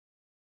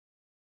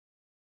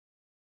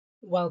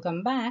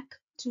Welcome back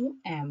to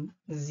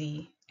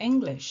MZ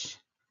English.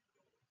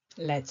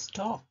 Let's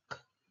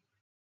talk.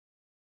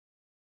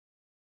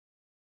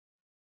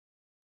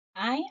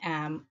 I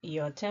am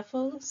your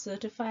TEFL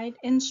certified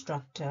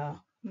instructor,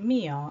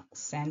 Mignon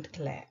St.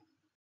 Clair.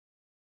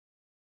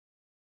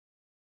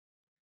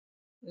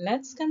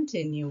 Let's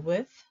continue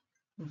with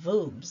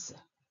verbs.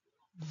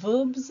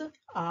 Verbs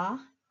are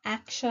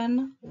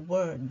action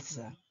words.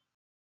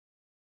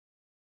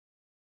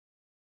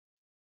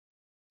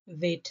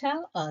 They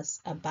tell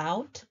us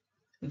about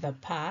the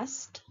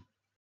past,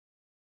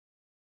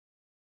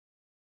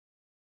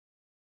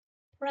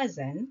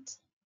 present,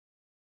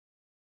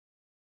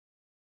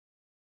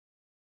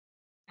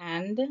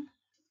 and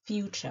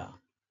future.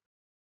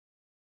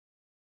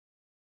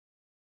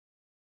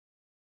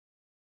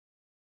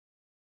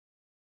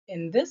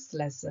 In this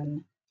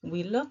lesson,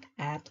 we look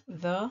at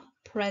the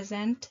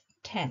present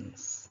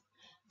tense.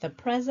 The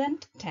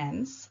present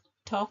tense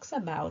talks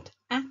about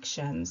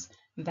actions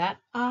that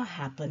are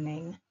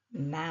happening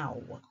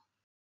now.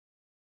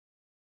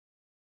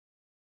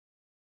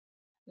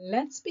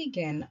 Let's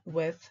begin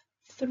with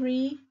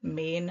three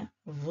main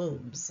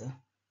verbs: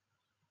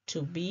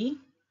 to be,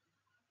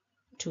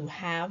 to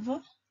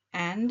have,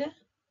 and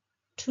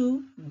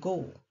to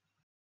go.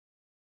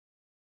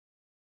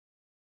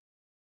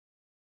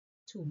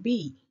 To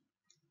be,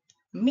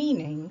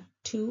 meaning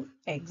to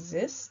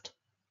exist,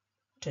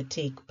 to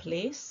take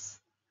place,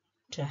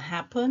 to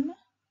happen,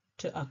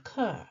 to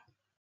occur.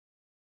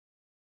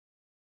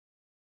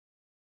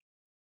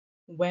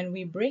 When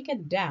we break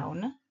it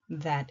down,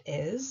 that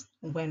is,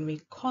 when we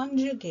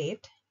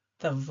conjugate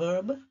the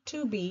verb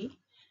to be,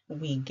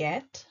 we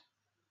get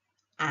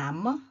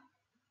am,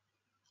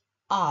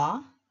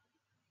 are,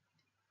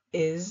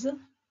 is,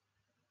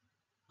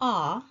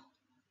 are,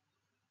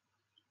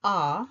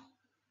 are.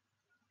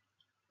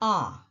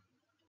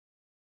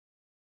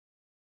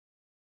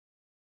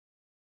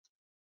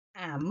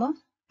 Am,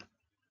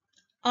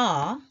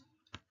 are,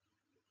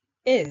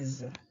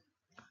 is,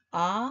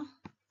 are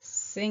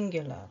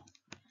singular.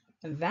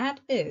 That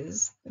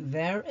is,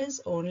 there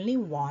is only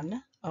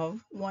one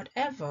of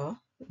whatever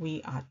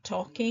we are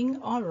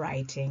talking or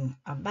writing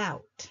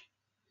about.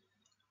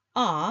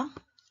 Are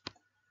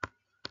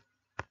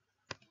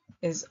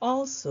is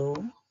also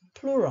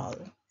plural.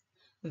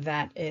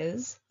 That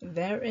is,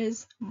 there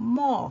is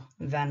more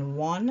than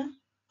one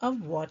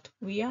of what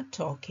we are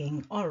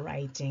talking or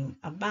writing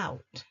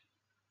about.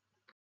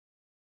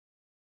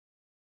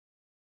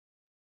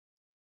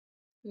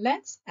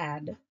 Let's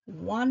add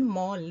one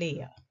more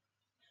layer.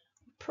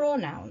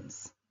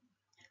 Pronouns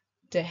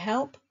to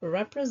help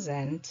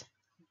represent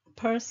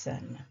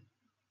person.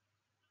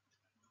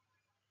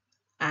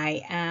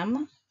 I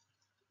am,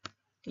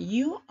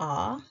 you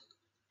are,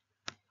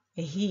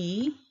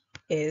 he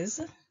is,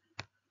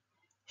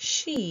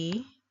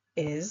 she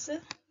is,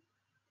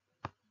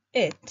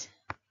 it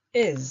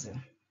is.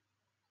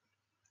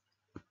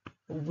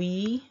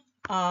 We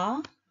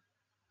are,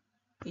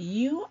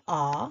 you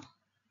are,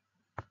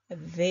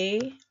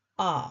 they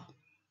are.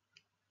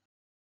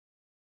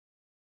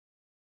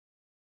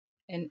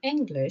 In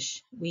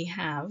English, we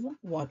have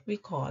what we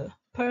call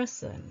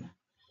person.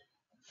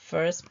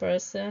 First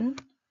person,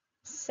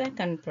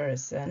 second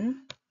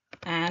person,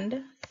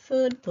 and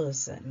third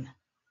person.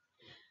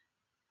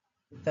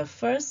 The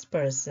first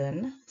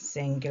person,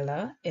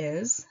 singular,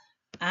 is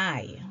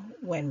I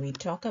when we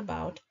talk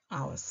about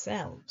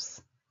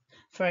ourselves.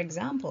 For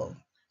example,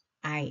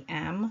 I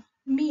am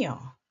Mia.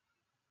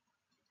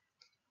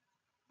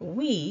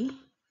 We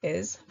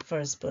is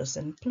first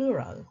person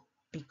plural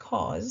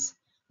because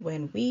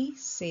when we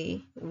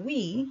say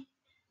we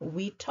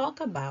talk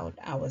about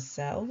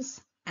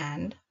ourselves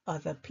and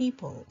other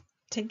people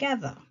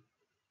together.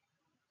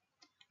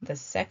 The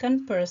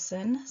second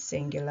person,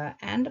 singular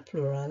and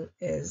plural,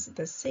 is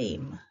the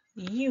same,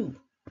 you.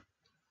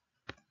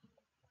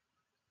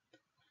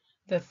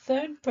 The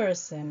third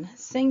person,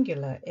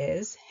 singular,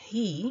 is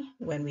he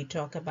when we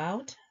talk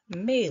about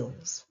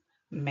males,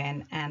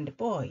 men and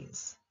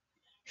boys.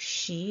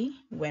 She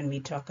when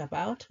we talk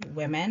about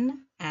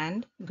women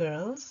and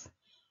girls.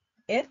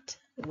 It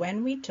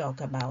when we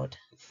talk about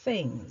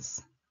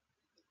things.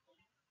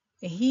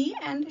 He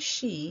and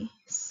she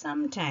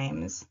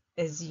sometimes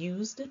is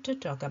used to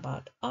talk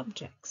about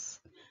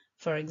objects.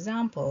 For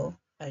example,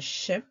 a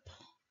ship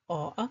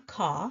or a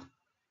car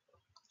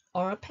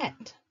or a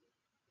pet.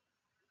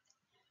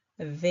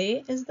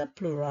 They is the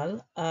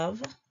plural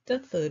of the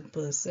third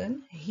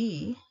person,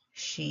 he,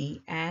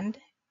 she, and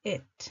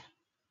it.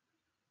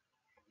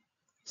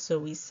 So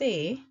we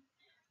say,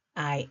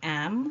 I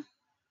am,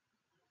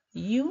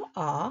 you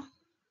are,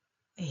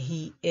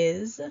 he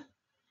is,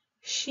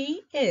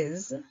 she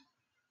is,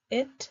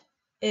 it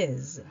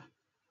is.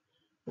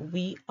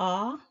 We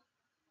are,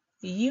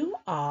 you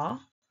are,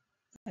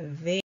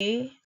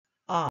 they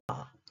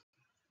are.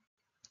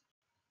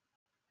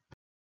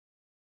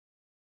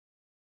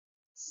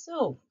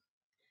 So,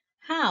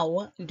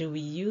 how do we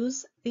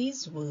use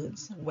these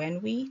words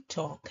when we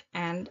talk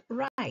and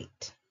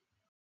write?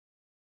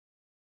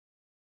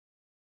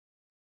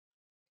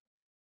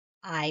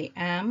 I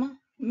am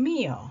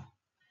mio.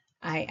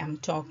 I am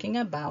talking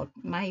about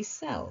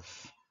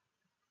myself.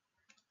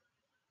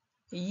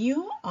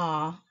 You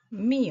are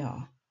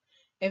mio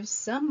if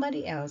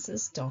somebody else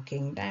is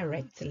talking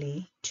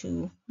directly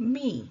to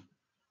me.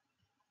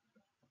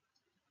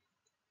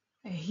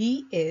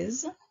 He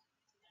is,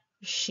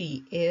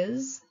 she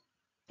is,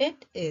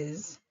 it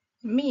is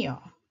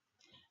mio.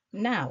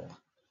 Now,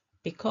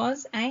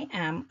 because I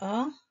am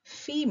a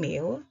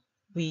female,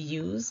 we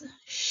use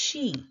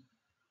she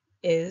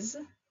is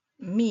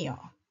mio.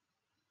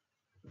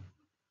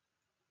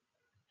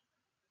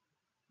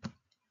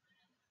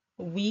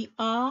 We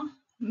are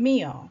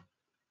mio.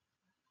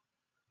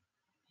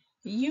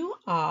 You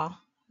are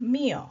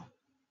mio.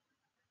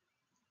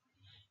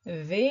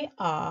 They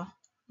are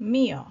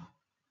mio.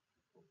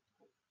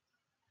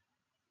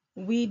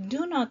 We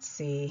do not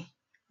say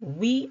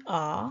we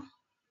are,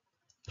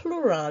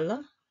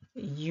 plural,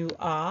 you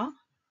are,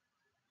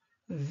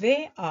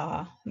 they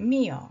are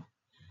mio,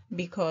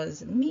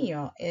 because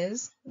mio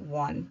is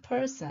one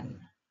person.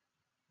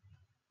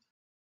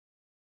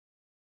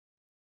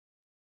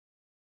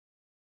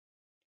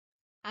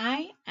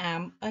 I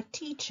am a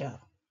teacher.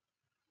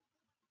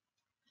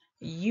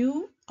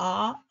 You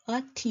are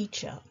a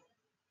teacher.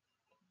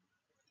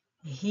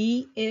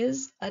 He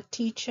is a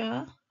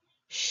teacher.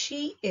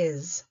 She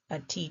is a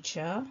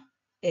teacher.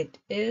 It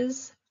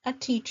is a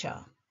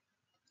teacher.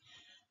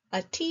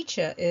 A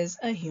teacher is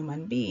a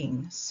human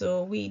being,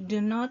 so we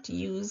do not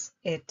use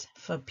it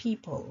for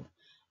people.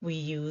 We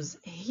use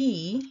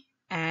he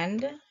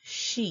and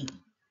she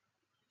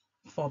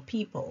for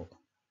people.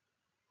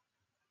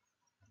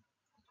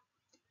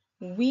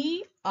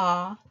 We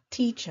are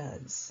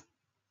teachers.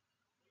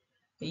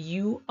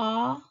 You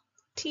are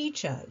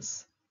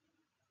teachers.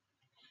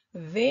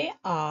 They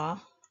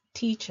are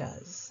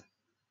teachers.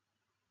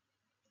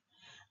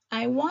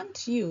 I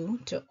want you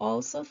to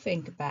also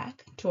think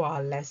back to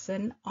our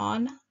lesson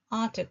on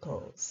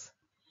articles.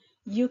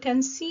 You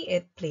can see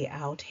it play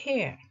out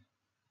here.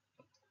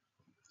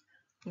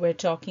 We're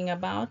talking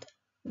about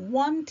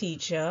one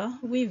teacher,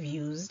 we've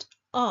used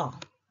a.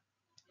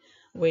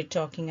 We're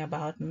talking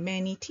about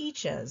many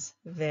teachers.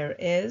 There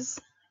is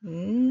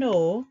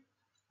no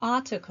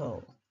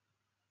article.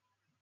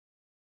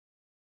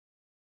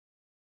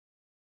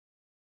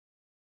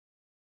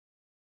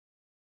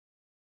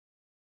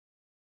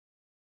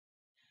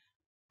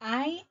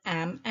 I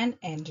am an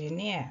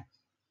engineer.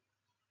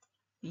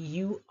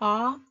 You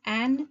are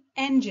an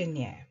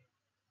engineer.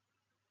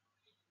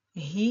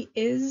 He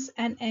is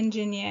an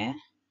engineer.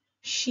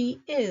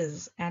 She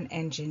is an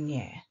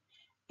engineer.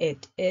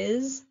 It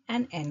is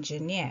an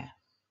engineer.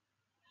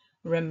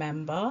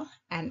 Remember,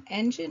 an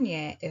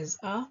engineer is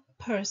a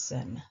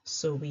person,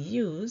 so we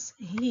use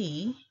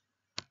he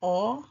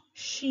or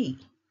she.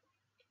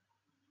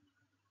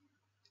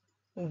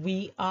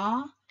 We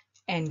are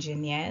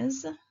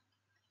engineers.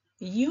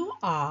 You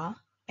are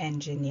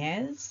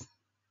engineers.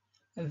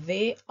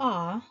 They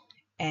are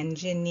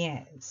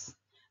engineers.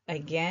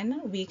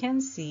 Again, we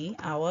can see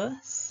our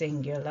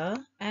singular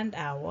and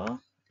our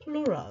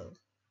plural.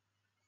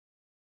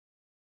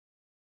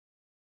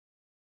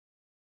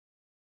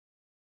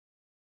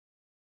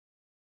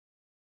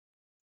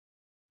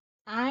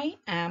 I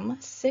am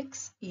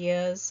 6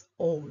 years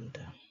old.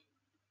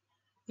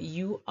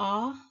 You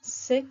are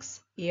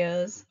 6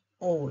 years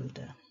old.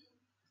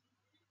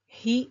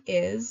 He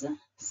is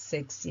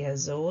 6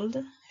 years old.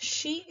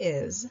 She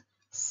is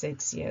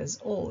 6 years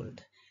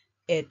old.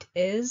 It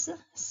is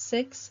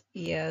 6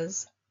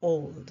 years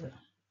old.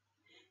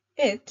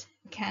 It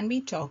can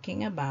be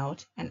talking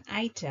about an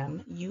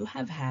item you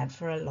have had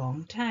for a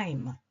long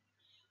time,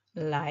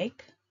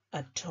 like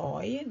a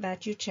toy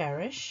that you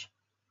cherish,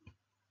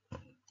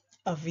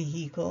 a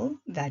vehicle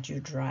that you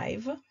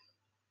drive,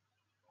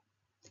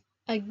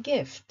 a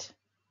gift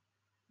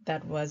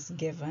that was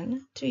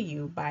given to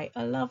you by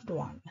a loved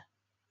one.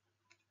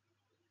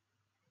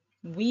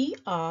 We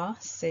are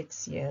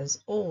 6 years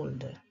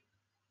old.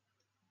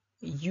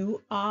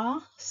 You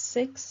are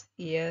 6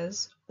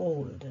 years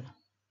old.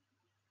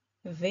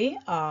 They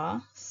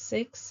are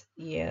 6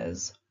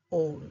 years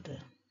old.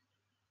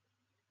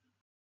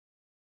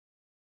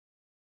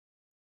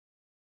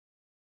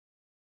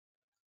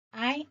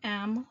 I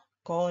am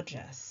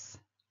gorgeous.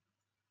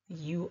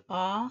 You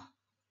are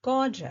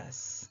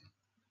gorgeous.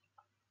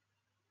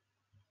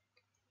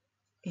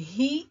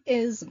 He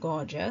is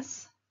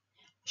gorgeous.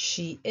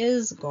 She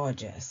is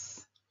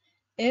gorgeous.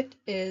 It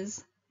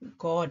is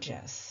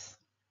gorgeous.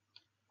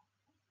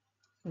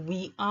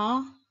 We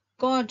are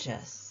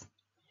gorgeous.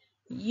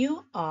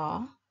 You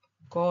are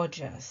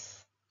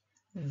gorgeous.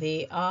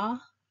 They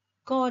are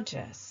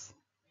gorgeous.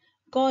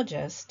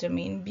 Gorgeous to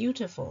mean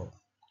beautiful.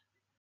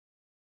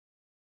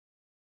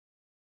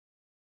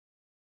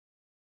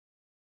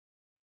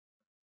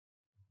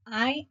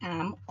 I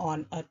am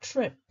on a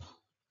trip.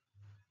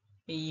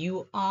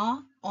 You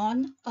are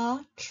on a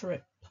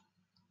trip.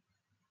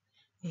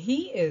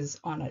 He is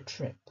on a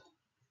trip.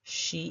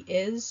 She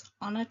is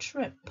on a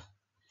trip.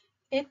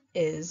 It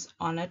is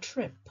on a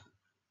trip.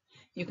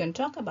 You can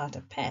talk about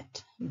a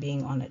pet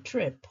being on a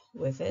trip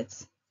with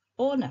its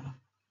owner.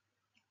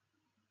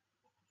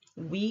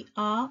 We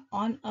are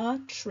on a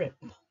trip.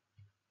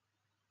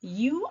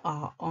 You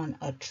are on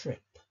a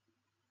trip.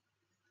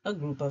 A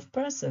group of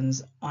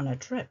persons on a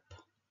trip.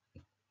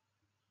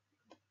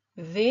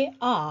 They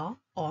are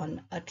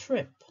on a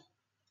trip.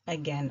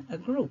 Again, a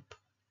group.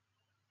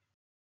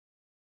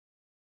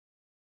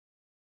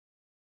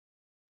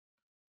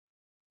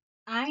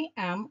 I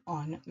am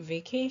on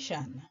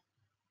vacation.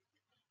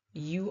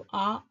 You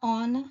are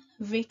on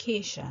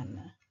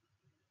vacation.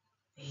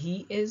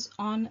 He is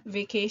on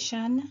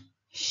vacation.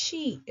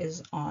 She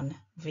is on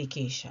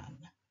vacation.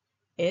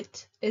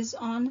 It is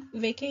on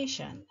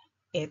vacation.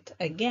 It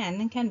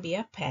again can be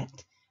a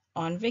pet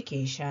on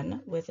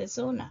vacation with its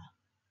owner.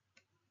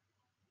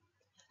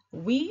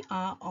 We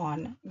are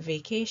on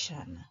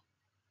vacation.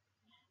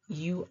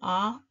 You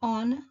are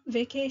on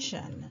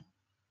vacation.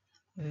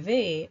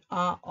 They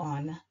are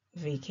on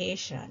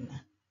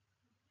vacation.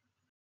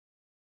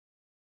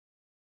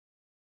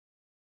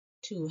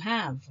 To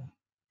have,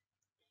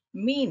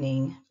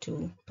 meaning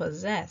to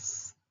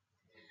possess.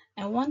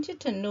 I want you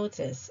to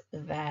notice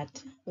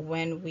that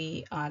when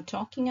we are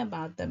talking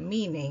about the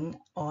meaning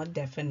or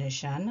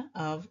definition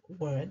of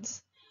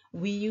words,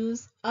 we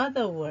use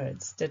other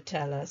words to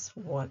tell us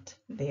what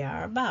they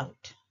are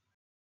about.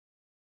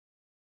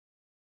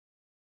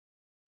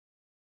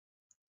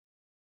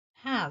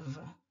 Have,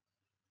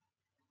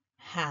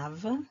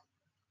 have,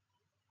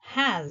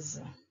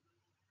 has,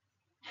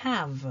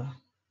 have,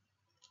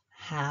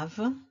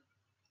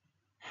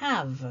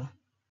 have.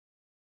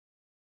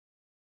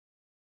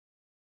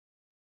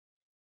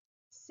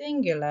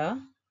 Singular,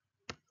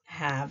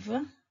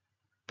 have,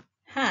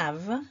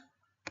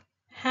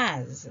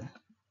 has.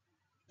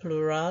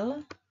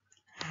 Plural,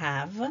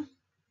 have,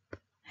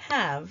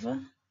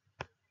 have.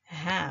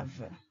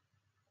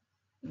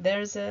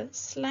 There's a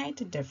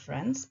slight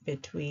difference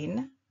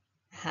between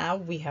how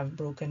we have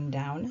broken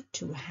down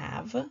to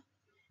have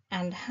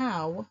and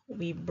how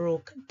we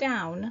broke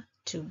down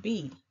to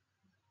be.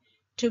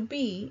 To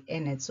be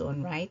in its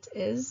own right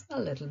is a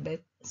little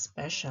bit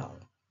special.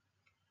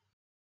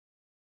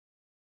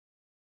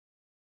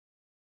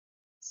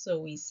 So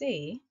we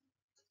say,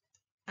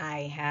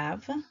 I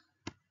have,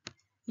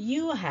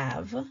 you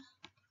have,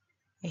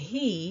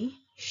 he,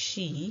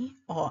 she,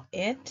 or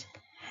it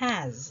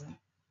has.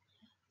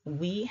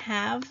 We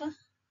have,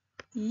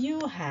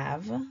 you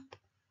have,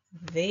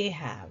 they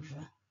have.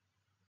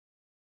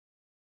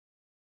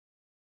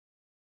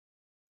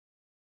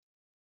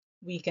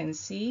 We can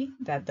see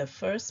that the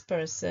first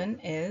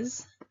person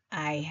is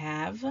I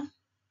have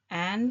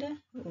and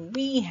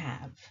we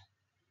have.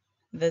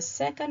 The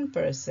second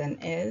person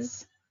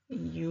is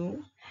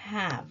you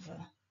have.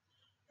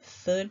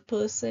 Third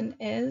person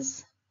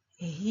is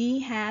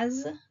he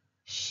has,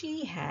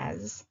 she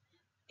has,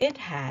 it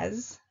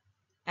has,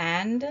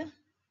 and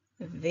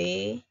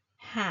they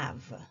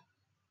have.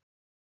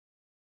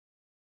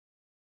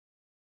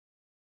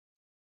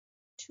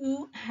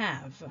 To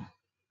have.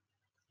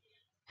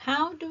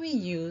 How do we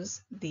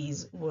use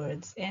these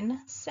words in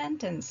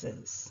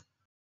sentences?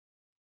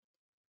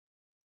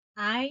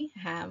 I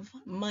have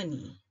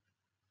money.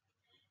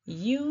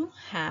 You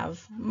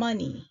have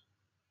money.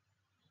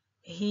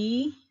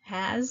 He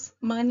has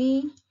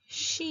money.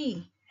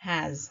 She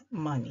has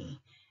money.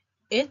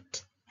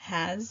 It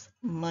has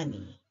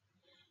money.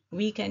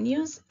 We can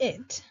use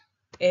it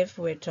if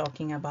we're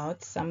talking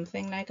about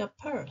something like a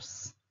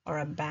purse or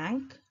a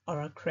bank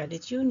or a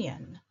credit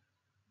union.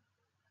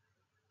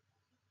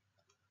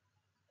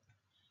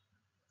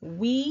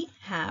 We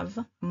have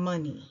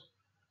money.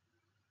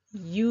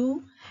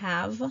 You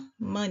have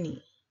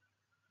money.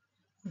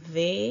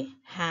 They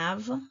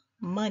have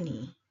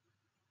money.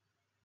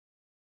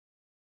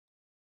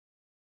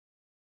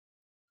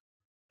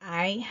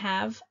 I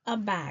have a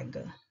bag.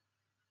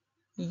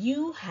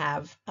 You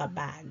have a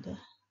bag.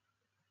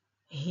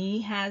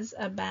 He has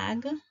a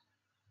bag.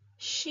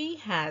 She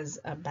has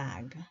a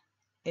bag.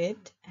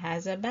 It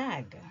has a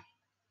bag.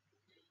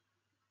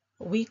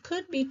 We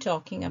could be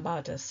talking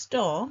about a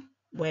store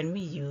when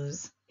we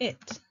use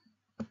it.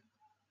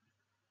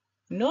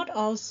 Note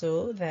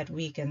also that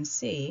we can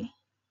say,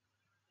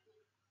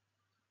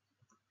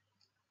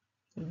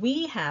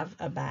 we have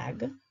a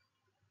bag.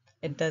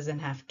 It doesn't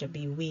have to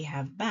be we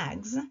have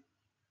bags.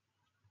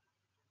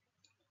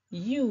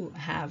 You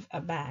have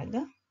a bag.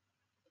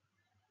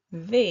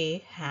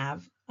 They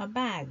have a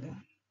bag.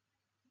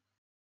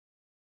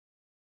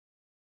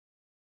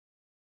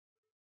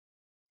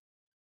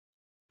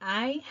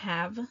 I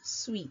have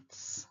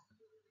sweets.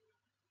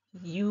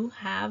 You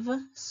have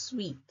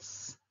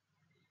sweets.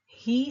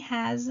 He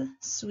has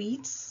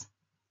sweets.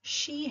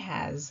 She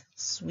has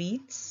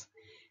sweets.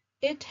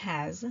 It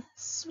has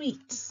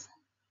sweets.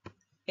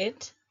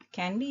 It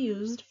can be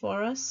used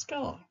for a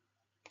store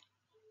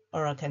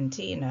or a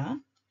container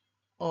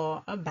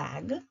or a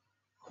bag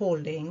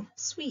holding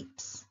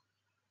sweets.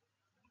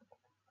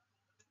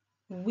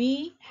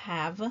 We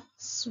have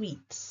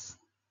sweets.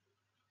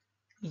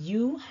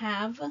 You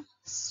have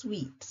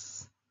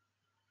sweets.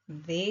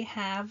 They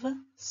have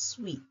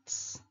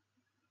sweets.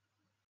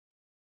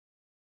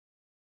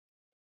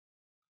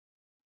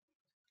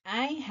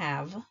 I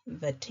have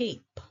the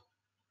tape.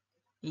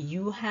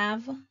 You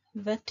have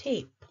the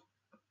tape.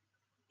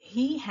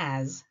 He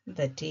has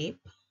the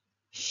tape.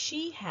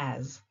 She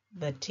has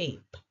the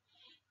tape.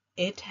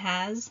 It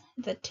has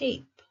the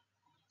tape.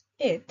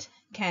 It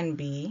can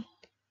be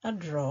a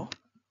drawer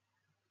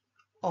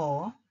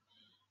or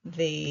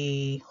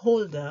the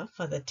holder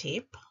for the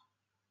tape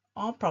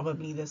or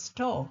probably the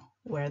store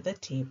where the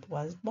tape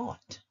was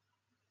bought.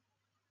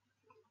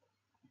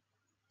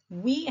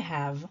 We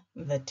have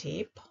the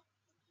tape.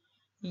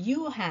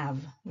 You have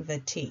the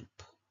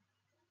tape.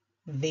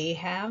 They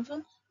have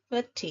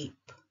the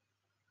tape.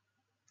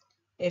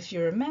 If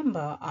you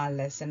remember our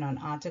lesson on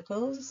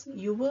articles,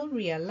 you will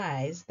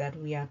realize that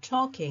we are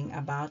talking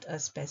about a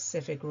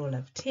specific roll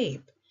of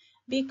tape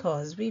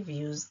because we've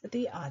used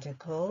the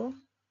article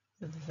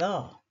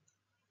the.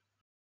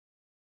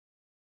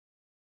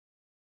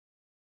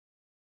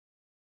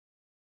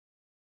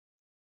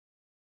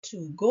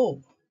 To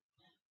go,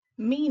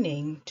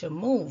 meaning to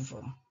move.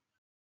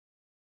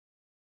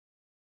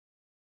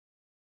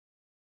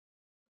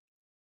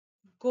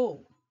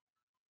 Go,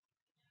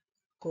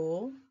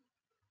 go,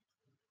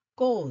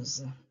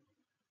 goes.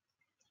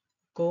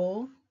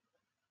 Go,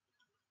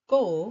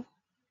 go,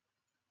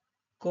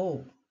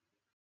 go.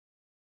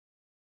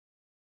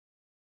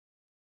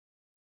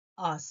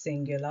 Are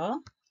singular,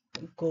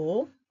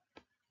 go,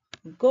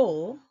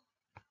 go,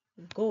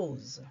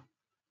 goes.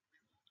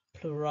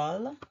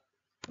 Plural,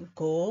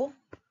 go,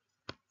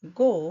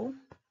 go,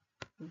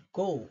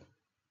 go.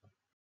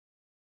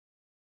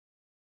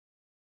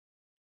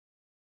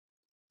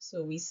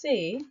 So we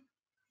say,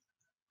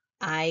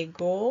 I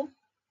go,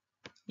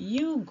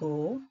 you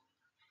go,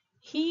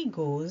 he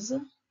goes,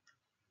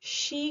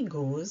 she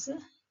goes,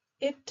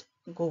 it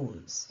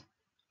goes.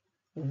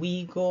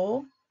 We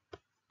go,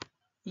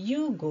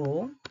 you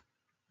go,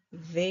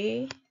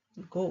 they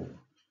go.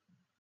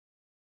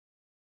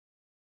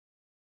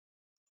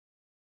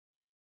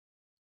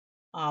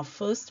 Our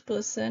first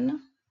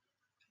person,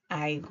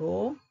 I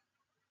go,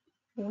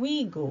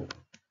 we go.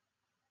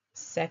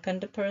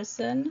 Second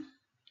person,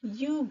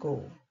 you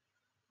go.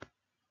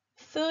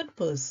 Third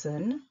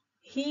person,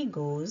 he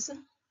goes,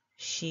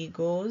 she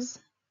goes,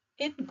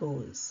 it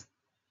goes.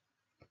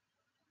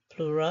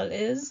 Plural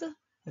is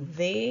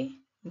they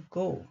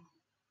go.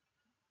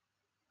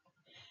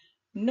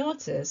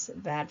 Notice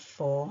that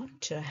for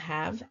to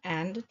have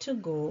and to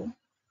go,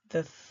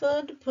 the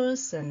third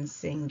person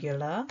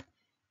singular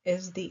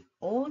is the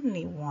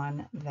only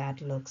one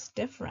that looks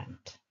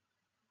different.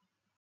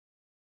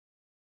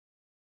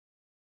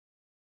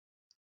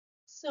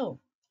 So,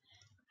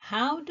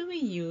 how do we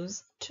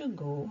use to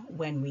go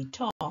when we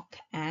talk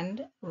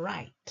and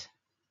write?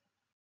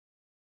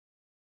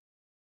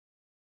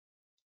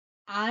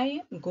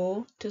 I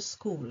go to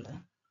school.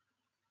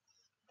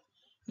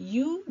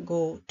 You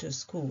go to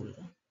school.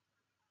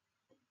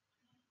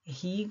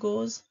 He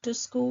goes to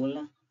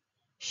school.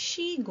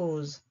 She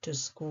goes to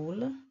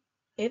school.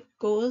 It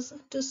goes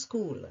to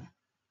school.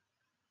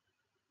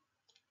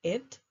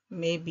 It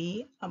may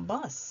be a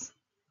bus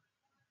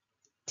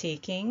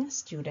taking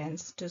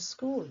students to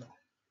school.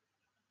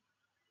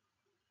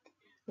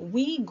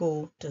 We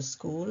go to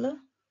school.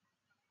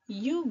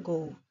 You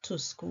go to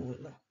school.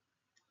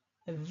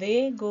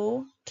 They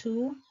go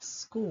to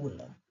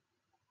school.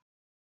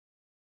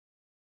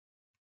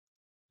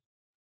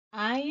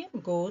 I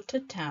go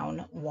to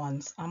town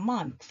once a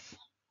month.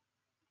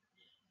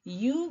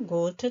 You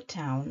go to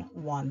town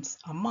once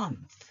a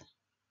month.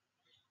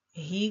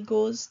 He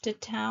goes to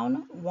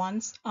town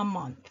once a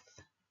month.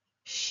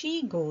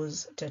 She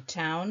goes to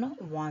town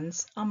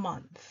once a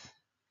month.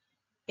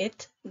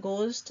 It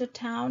goes to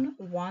town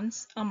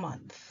once a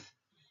month.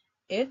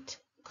 It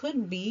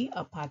could be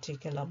a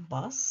particular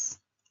bus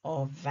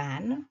or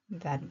van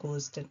that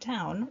goes to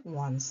town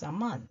once a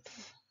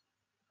month.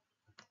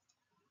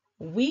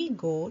 We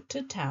go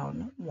to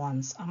town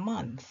once a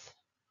month.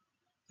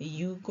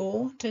 You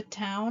go to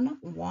town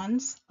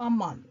once a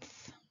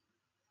month.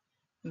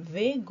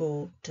 They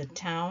go to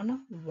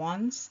town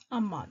once a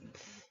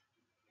month.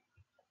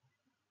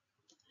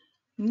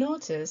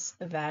 Notice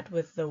that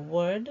with the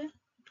word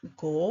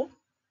go,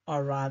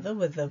 or rather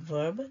with the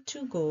verb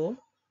to go,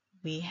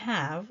 we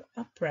have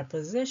a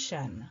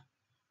preposition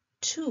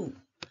to,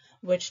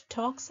 which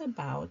talks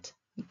about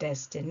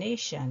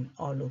destination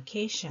or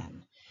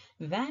location.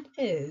 That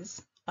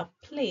is a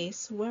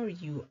place where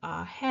you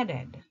are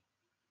headed.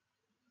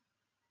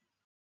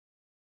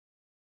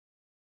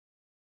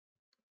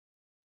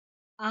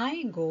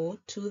 I go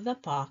to the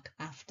park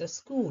after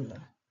school.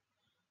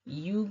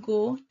 You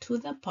go to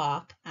the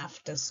park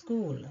after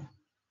school.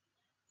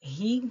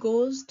 He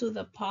goes to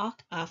the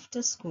park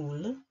after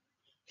school.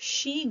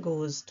 She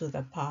goes to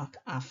the park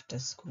after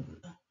school.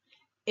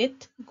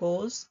 It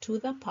goes to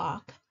the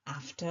park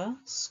after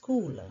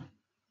school.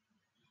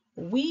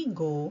 We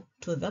go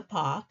to the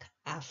park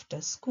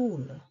after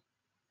school.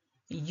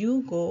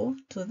 You go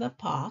to the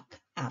park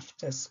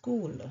after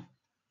school.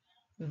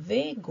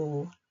 They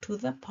go to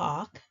the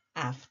park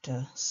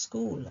after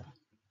school.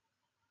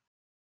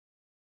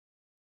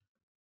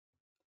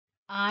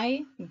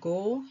 I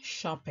go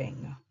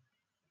shopping.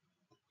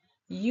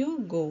 You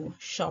go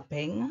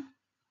shopping.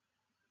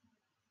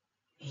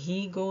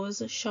 He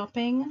goes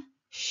shopping.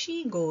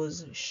 She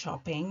goes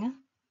shopping.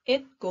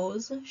 It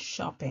goes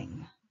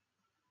shopping.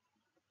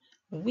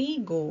 We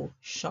go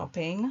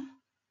shopping.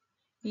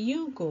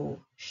 You go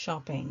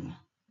shopping.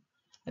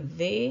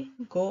 They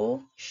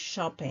go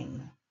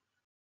shopping.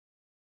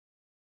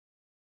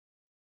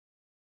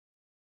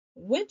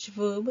 Which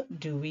verb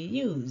do we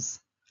use?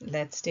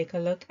 Let's take a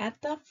look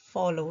at the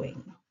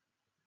following.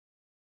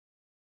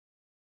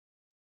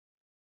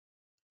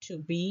 To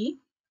be,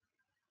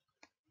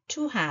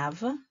 to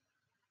have,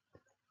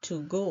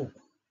 to go.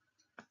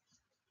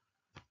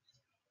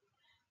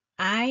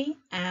 I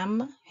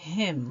am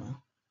him.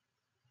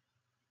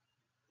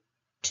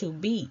 To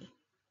be.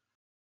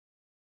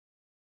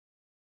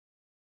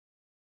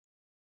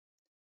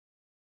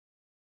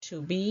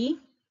 To be,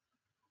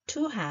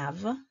 to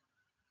have,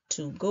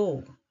 to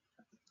go.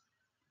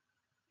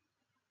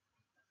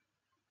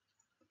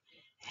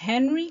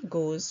 Henry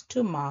goes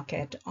to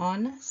market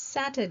on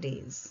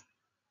Saturdays.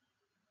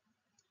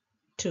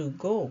 To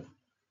go.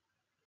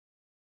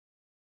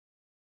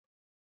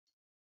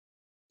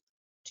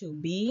 To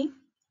be,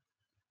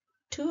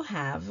 to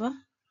have,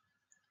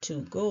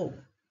 to go.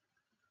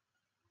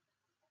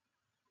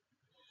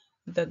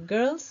 The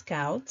Girl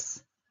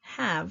Scouts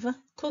have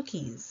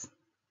cookies.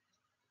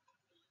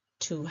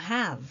 To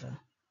have.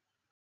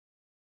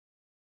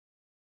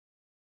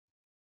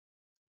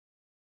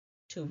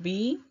 To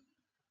be,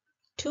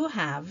 to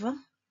have,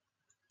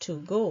 to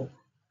go.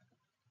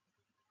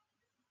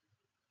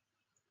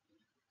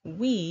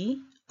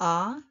 We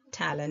are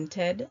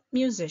talented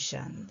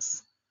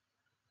musicians.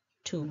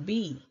 To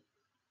be.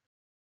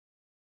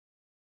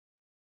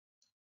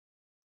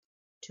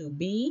 To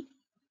be,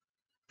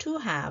 to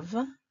have,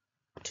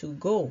 to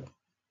go.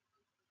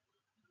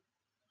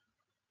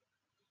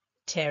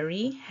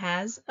 Terry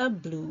has a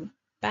blue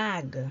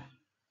bag.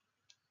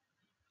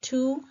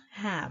 To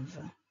have.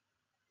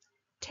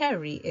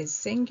 Terry is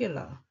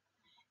singular.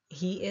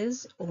 He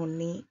is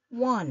only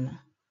one.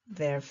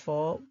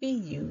 Therefore, we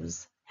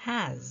use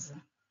has.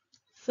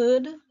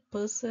 Third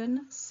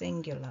person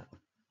singular.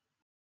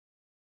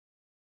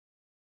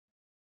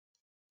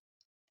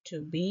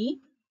 To be,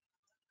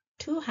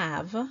 to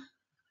have,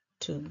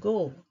 to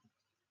go.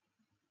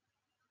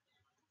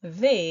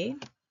 They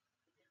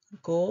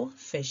go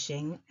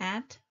fishing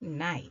at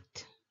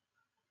night.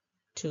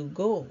 To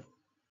go.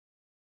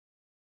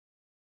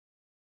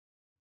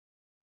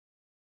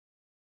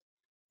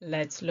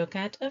 Let's look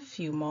at a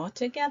few more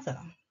together.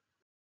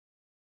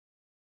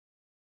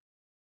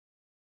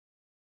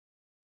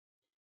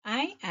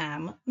 I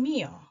am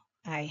Mia.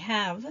 I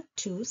have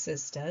 2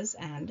 sisters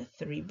and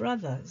 3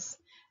 brothers.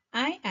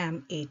 I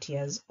am 8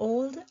 years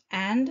old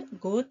and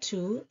go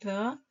to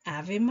the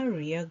Ave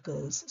Maria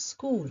Girls'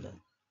 School.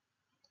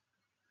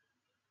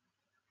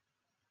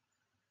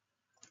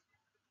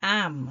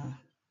 Am,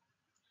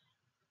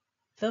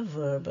 the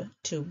verb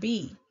to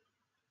be.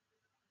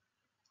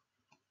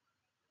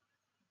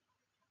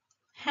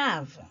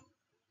 Have,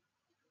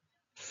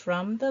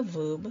 from the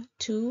verb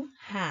to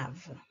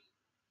have.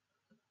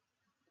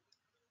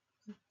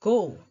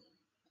 Go,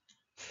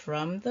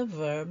 from the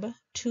verb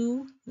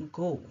to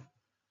go.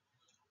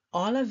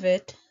 All of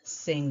it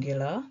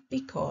singular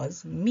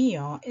because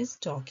Mia is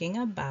talking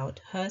about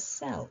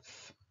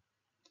herself.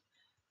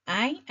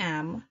 I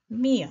am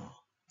Mia.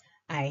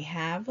 I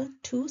have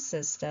 2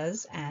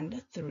 sisters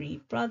and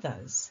 3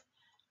 brothers.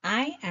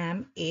 I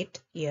am 8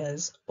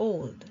 years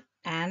old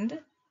and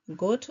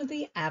go to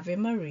the Ave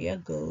Maria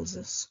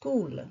Girls'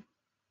 School.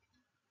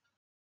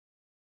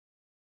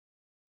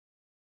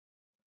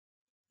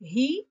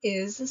 He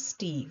is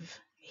Steve.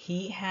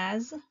 He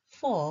has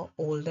 4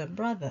 older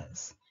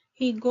brothers.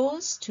 He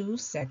goes to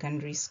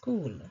secondary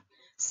school.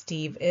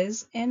 Steve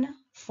is in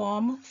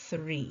Form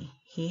 3.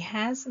 He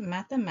has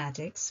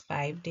mathematics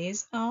 5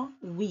 days a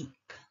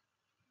week.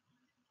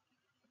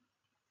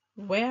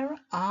 Where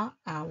are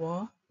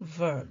our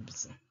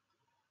verbs?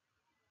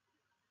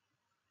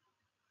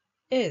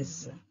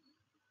 Is,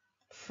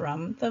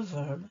 from the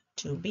verb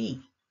to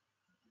be.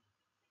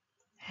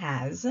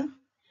 Has,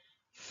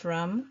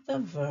 from the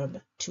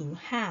verb to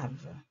have.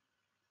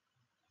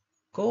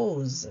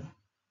 Goes,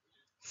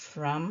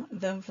 from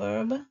the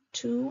verb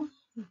to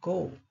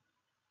go.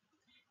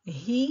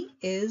 He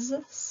is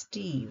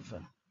Steve.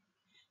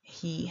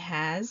 He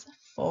has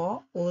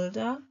 4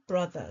 older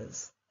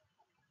brothers.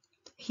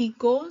 He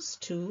goes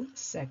to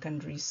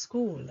secondary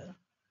school.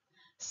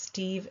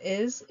 Steve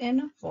is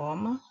in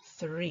Form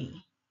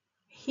 3.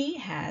 He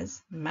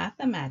has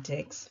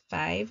mathematics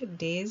 5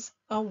 days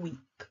a week.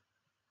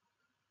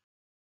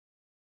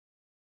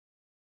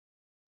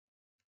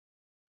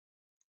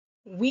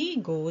 We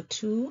go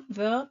to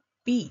the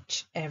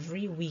beach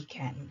every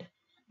weekend.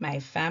 My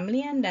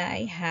family and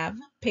I have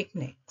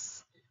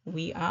picnics.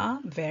 We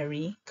are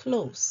very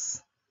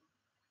close.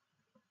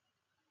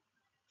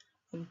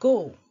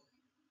 Go,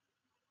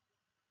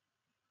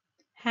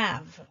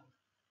 have,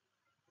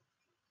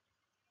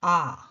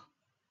 are.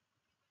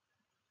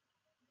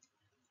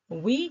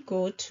 We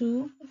go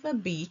to the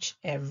beach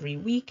every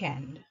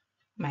weekend.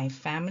 My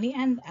family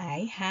and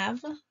I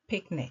have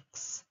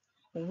picnics.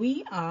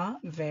 We are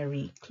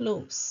very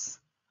close.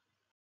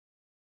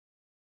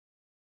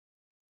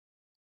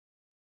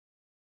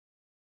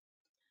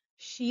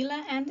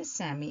 Sheila and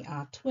Sammy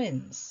are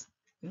twins.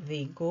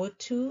 They go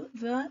to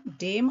the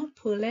Dame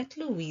Paulette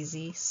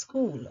Louise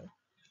School.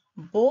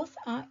 Both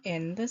are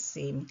in the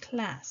same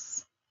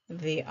class.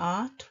 They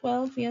are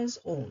 12 years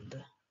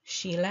old.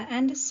 Sheila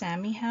and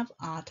Sammy have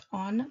art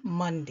on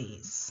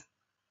Mondays.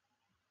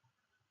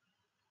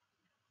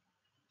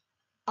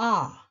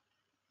 Are,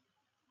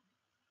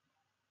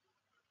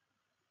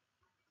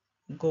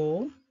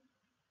 go,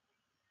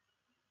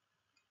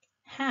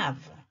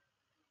 have.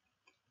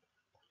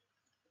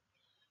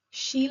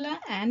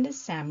 Sheila and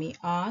Sammy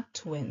are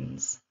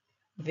twins.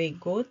 They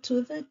go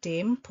to the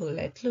Dame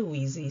Paulette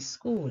Louise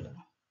School.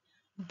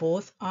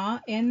 Both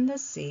are in the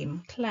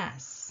same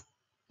class.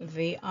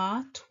 They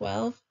are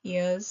 12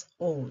 years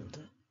old.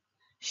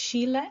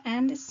 Sheila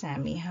and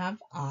Sammy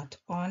have art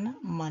on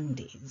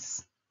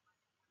Mondays.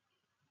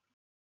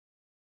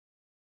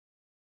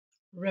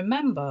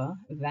 Remember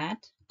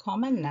that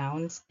common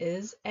nouns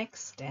is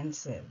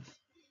extensive.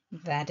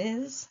 That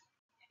is,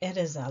 it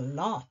is a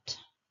lot.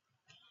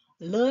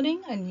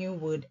 Learning a new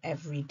word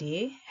every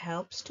day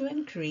helps to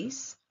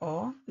increase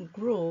or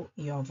grow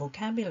your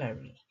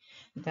vocabulary.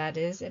 That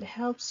is, it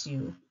helps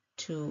you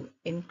to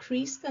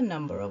increase the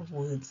number of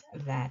words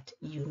that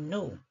you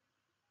know.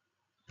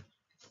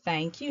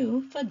 Thank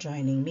you for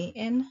joining me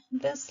in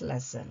this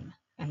lesson,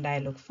 and I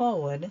look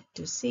forward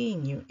to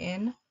seeing you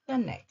in the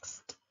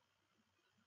next.